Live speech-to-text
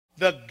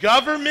The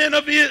government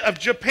of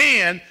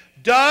Japan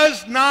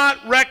does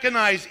not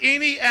recognize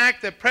any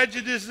act that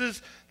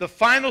prejudices the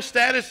final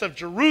status of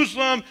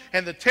Jerusalem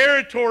and the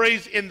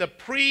territories in the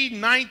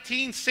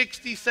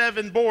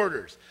pre-1967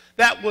 borders.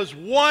 That was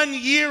 1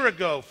 year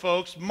ago,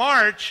 folks,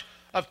 March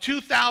of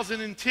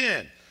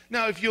 2010.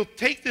 Now, if you'll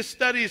take this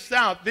study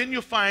out, then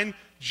you'll find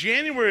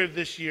January of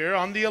this year,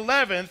 on the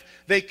 11th,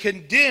 they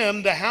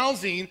condemned the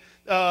housing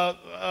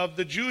of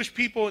the Jewish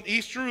people in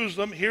East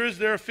Jerusalem. Here is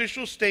their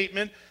official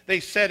statement. They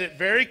said it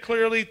very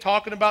clearly,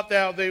 talking about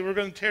how they were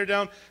going to tear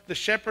down the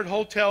Shepherd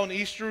Hotel in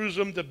East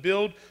Jerusalem to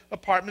build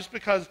apartments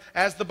because,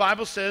 as the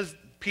Bible says,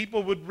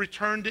 people would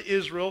return to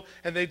Israel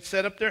and they'd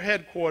set up their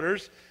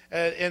headquarters.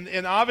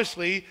 And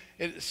obviously,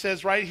 it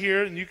says right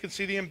here, and you can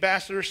see the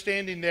ambassador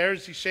standing there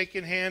as he's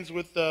shaking hands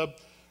with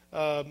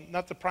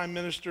not the prime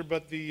minister,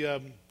 but the...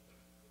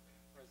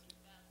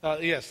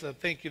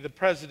 thank you. The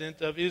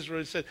president of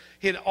Israel said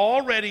he had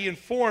already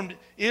informed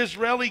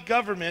Israeli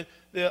government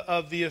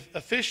of the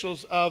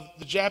officials of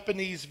the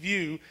Japanese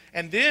view.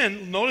 And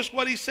then notice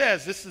what he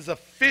says. This is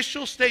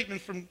official statement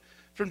from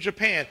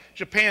Japan.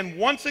 Japan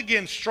once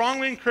again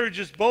strongly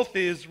encourages both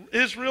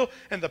Israel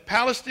and the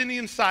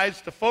Palestinian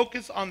sides to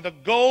focus on the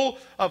goal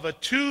of a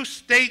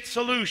two-state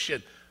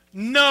solution.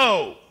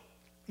 No.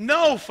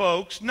 No,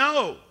 folks,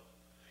 no.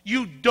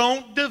 You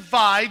don't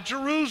divide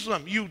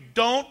Jerusalem. You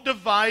don't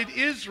divide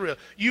Israel.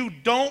 You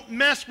don't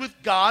mess with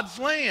God's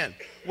land.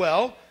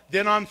 Well,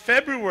 then on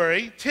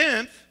February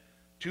 10th,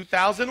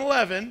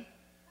 2011,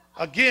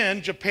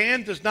 again,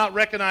 Japan does not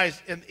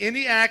recognize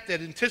any act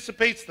that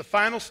anticipates the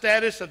final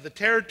status of the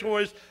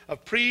territories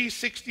of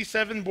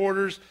pre-67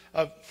 borders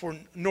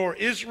nor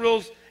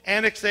Israel's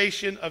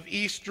annexation of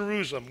East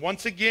Jerusalem.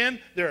 Once again,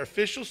 their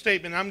official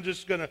statement, I'm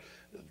just going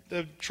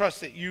to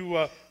trust that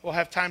you will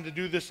have time to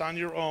do this on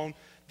your own.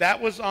 That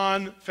was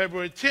on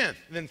February 10th.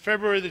 Then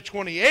February the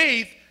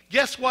 28th,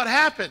 guess what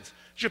happens?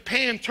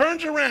 Japan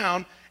turns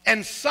around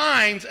and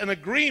signs an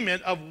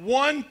agreement of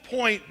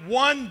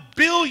 $1.1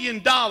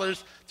 billion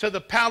to the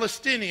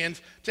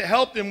Palestinians to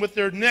help them with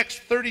their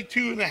next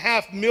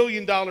 $32.5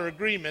 million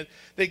agreement.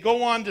 They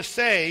go on to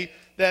say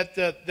that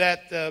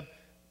the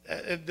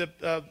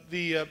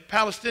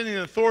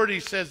Palestinian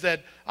Authority says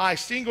that I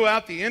single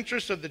out the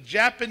interests of the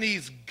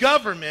Japanese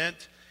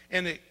government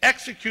and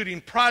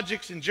executing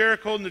projects in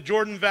Jericho and the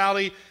Jordan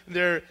Valley.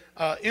 They're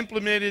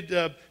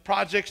implemented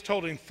projects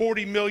totaling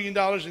 $40 million,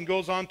 and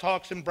goes on,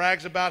 talks and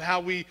brags about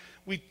how we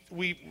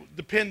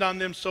depend on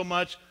them so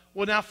much.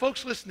 Well, now,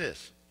 folks, listen to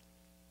this.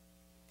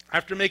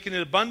 After making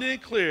it abundantly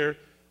clear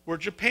where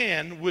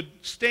Japan would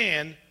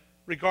stand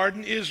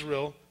regarding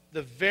Israel,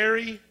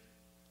 on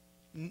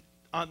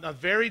the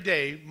very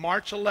day,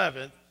 March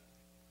 11th,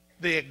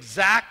 the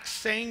exact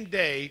same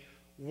day,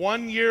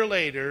 1 year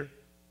later,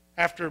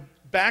 after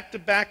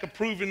back-to-back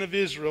approving of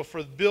Israel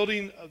for the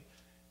building of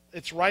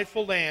its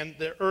rightful land,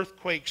 the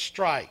earthquake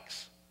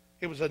strikes.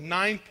 It was a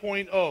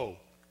 9.0.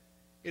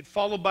 It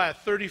followed by a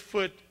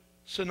 30-foot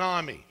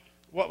tsunami.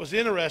 What was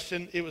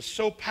interesting, it was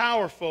so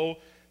powerful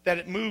that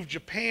it moved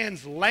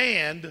Japan's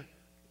land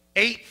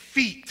 8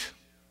 feet.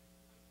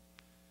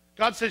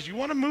 God says, you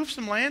want to move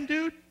some land,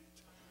 dude?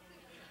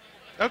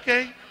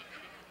 Okay,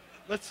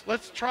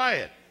 let's try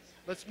it.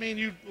 Let's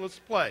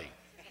play.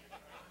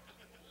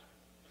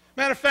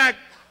 Matter of fact,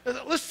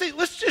 let's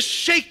just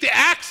shake the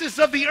axis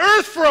of the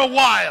earth for a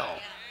while.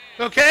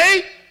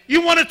 Okay?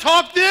 You want to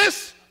talk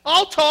this?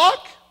 I'll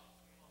talk.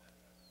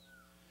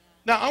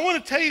 Now, I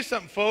want to tell you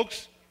something,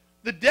 folks.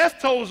 The death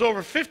toll is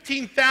over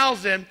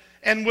 15,000,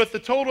 and with the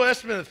total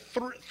estimate of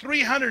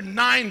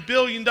 $309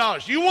 billion.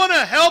 You want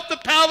to help the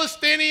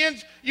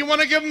Palestinians? You want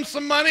to give them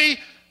some money?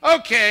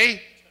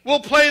 Okay,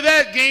 we'll play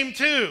that game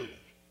too.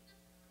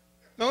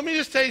 Now, let me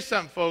just tell you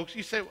something, folks.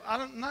 You say, well,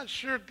 I'm not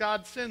sure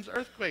God sends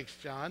earthquakes,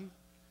 John.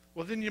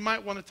 Well, then you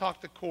might want to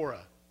talk to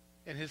Korah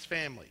and his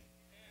family.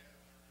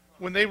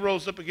 When they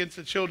rose up against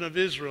the children of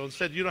Israel and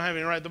said, you don't have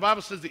any right. The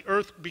Bible says the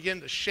earth began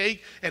to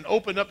shake and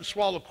opened up and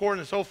swallow Korah and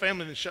his whole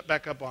family and shut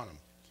back up on him.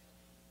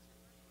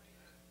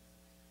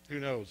 Who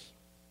knows?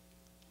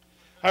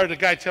 I heard a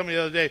guy tell me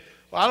the other day,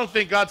 well, I don't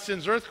think God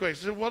sends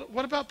earthquakes. I said,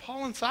 what about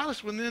Paul and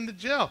Silas when they're in the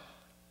jail?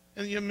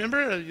 And you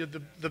remember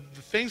the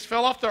things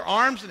fell off their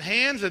arms and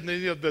hands, and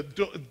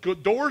the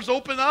doors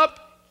open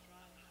up?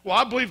 Well,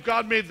 I believe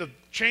God made the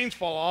chains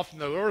fall off and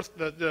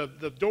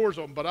the doors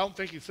open, but I don't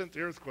think he sent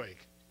the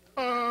earthquake.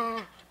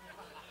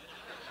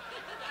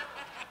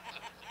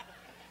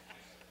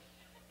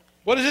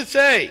 What does it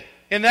say?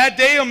 In that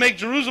day he'll make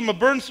Jerusalem a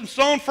burdensome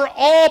stone for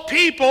all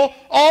people.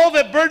 All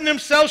that burden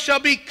themselves shall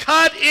be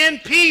cut in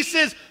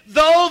pieces,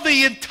 though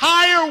the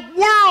entire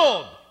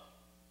world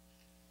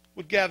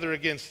would gather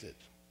against it.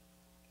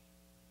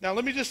 Now,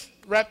 let me just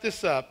wrap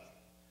this up.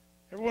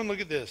 Everyone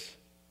look at this.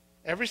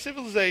 Every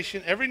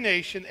civilization, every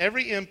nation,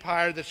 every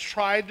empire that's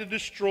tried to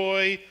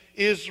destroy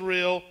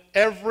Israel,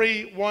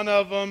 every one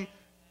of them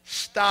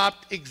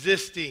stopped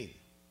existing.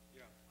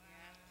 Yeah.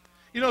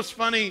 You know, it's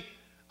funny.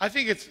 I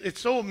think it's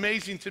so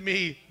amazing to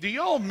me. Do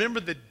you all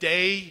remember the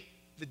day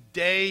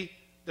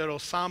that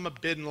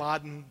Osama bin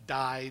Laden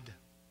died?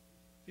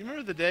 You You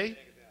remember the day?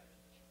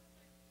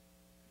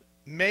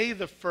 May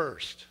the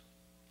 1st.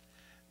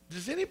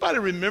 Does anybody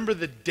remember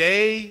the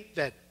day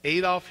that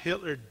Adolf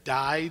Hitler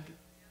died?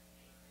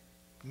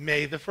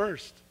 May the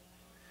 1st.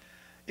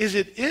 Is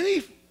it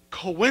any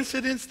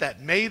coincidence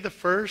that May the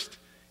 1st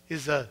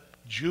is a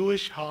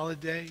Jewish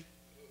holiday?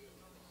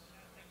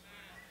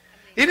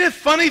 Isn't it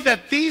funny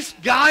that these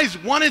guys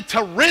wanted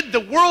to rid the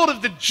world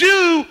of the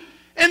Jew,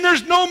 and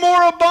there's no more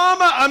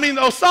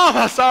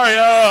Osama, sorry.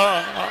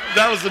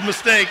 That was a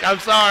mistake. I'm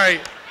sorry.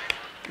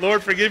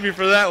 Lord, forgive me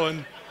for that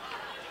one.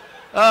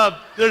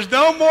 There's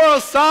no more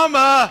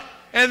Osama,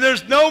 and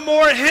there's no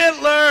more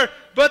Hitler,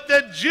 but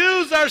the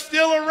Jews are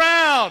still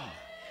around.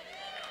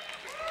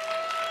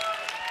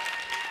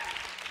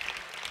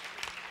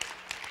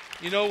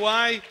 You know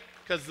why?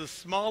 Because the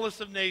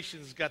smallest of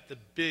nations got the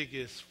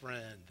biggest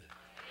friend.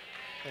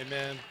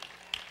 Amen.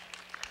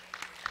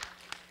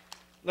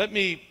 Let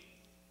me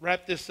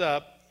wrap this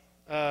up.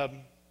 I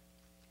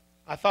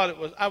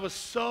was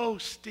so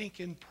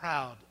stinking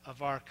proud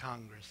of our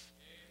Congress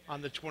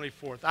on the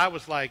 24th. I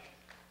was like,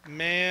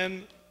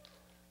 man,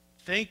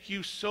 thank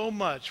you so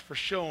much for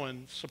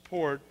showing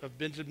support of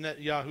Benjamin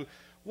Netanyahu.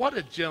 What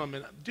a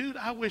gentleman. Dude,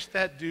 I wish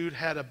that dude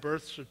had a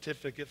birth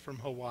certificate from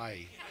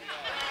Hawaii.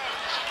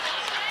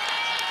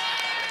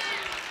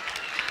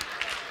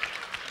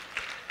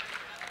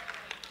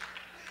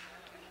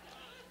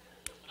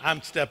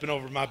 I'm stepping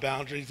over my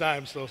boundaries. I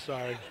am so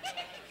sorry.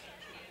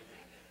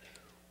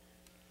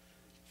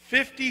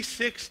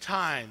 56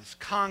 times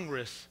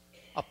Congress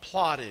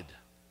applauded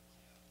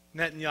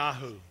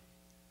Netanyahu.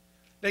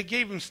 They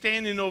gave him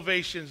standing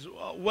ovations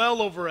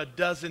well over a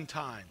dozen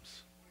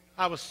times.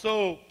 I was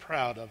so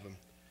proud of him.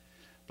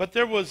 But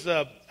there was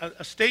a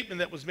statement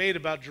that was made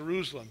about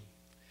Jerusalem.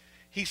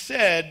 He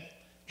said,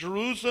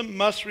 Jerusalem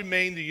must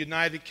remain the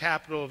united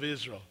capital of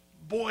Israel.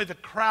 Boy, the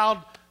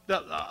crowd,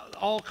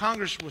 all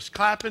Congress was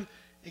clapping,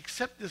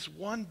 except this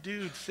one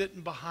dude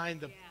sitting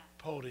behind the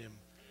podium.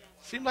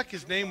 Seemed like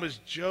his name was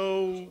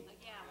Joe,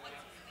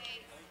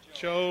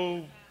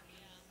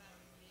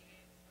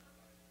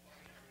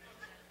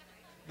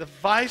 the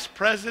Vice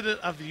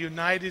President of the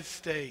United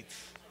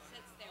States.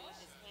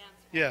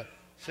 Yeah,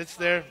 sits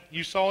there.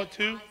 You saw it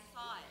too? I saw it.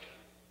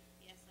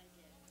 Yes, I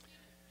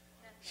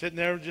did. Sitting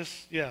there,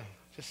 just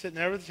sitting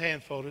there with his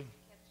hand folded.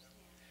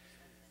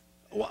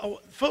 Well,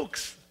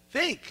 folks,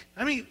 think.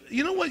 I mean,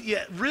 you know what? You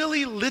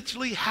really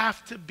literally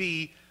have to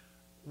be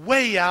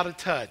way out of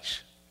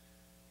touch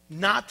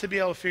not to be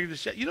able to figure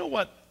this out. You know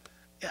what?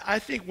 I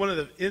think one of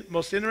the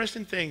most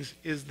interesting things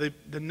is the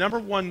number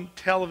one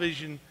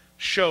television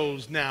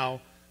shows now.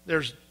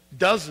 There's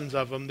dozens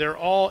of them. They're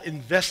all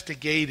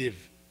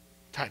investigative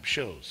type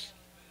shows,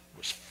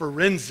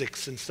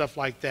 forensics and stuff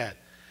like that.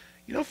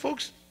 You know,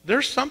 folks,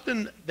 there's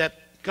something that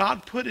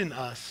God put in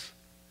us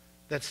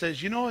that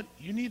says, you know what?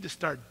 You need to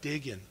start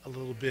digging a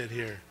little bit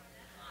here.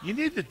 You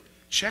need to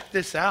check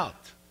this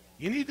out.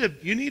 You need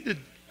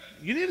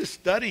to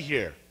study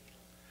here.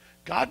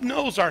 God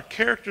knows our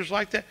characters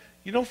like that.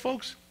 You know,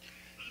 folks,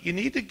 you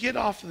need to get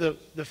off the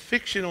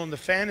fiction and the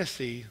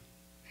fantasy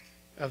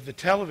of the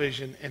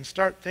television and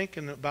start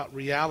thinking about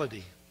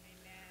reality.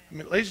 I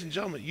mean, ladies and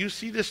gentlemen, you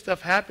see this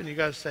stuff happen, you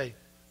got to say,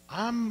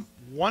 I'm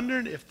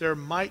wondering if there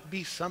might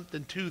be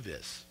something to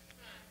this.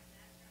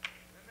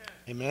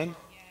 Amen?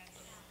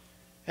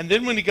 And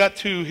then when he got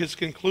to his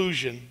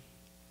conclusion,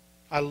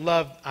 I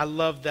love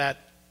that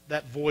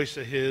voice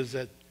of his.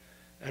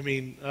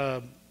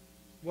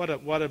 What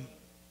a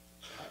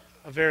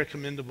very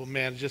commendable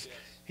man.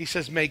 He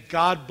says, may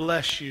God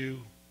bless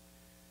you,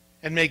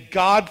 and may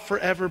God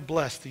forever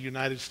bless the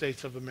United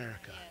States of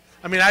America.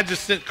 I mean, I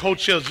just sent cold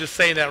chills just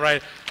saying that,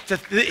 right?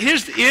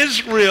 Here's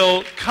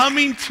Israel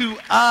coming to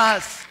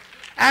us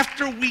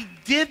after we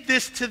did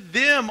this to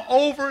them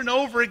over and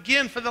over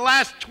again for the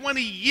last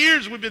 20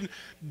 years. We've been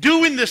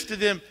doing this to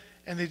them,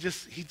 and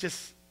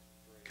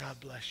God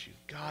bless you.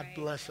 God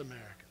bless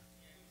America.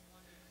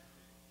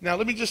 Now,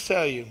 let me just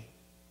tell you,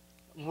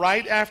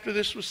 right after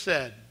this was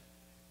said,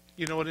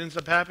 you know what ends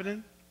up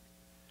happening?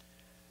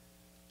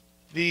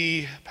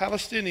 The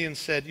Palestinians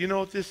said, you know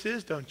what this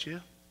is, don't you?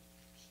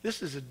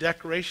 This is a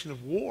declaration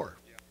of war.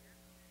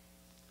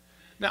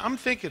 Now, I'm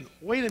thinking,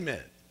 wait a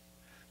minute.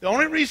 The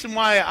only reason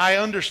why I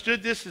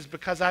understood this is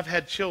because I've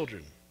had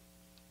children.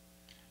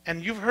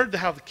 And you've heard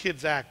how the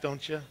kids act,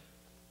 don't you?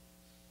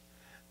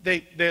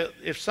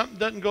 If something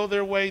doesn't go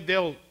their way,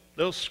 they'll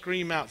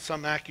scream out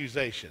some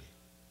accusation.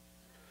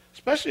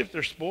 Especially if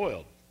they're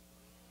spoiled.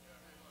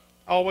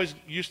 Always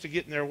used to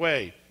get in their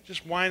way.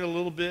 Just whine a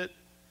little bit.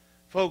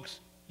 Folks,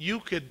 you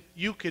could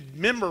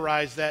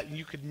memorize that and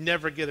you could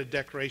never get a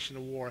declaration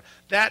of war.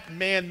 That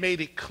man made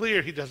it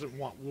clear he doesn't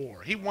want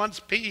war. He wants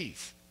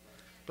peace.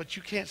 But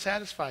you can't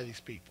satisfy these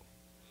people.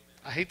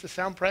 I hate to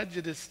sound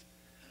prejudiced,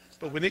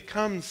 but when it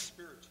comes,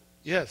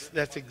 yes,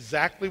 that's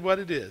exactly what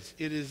it is.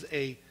 It is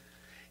a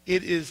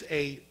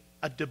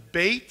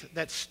debate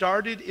that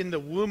started in the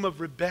womb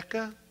of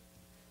Rebekah,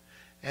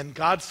 and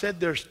God said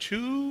there's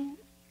two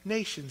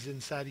nations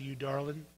inside of you, darling.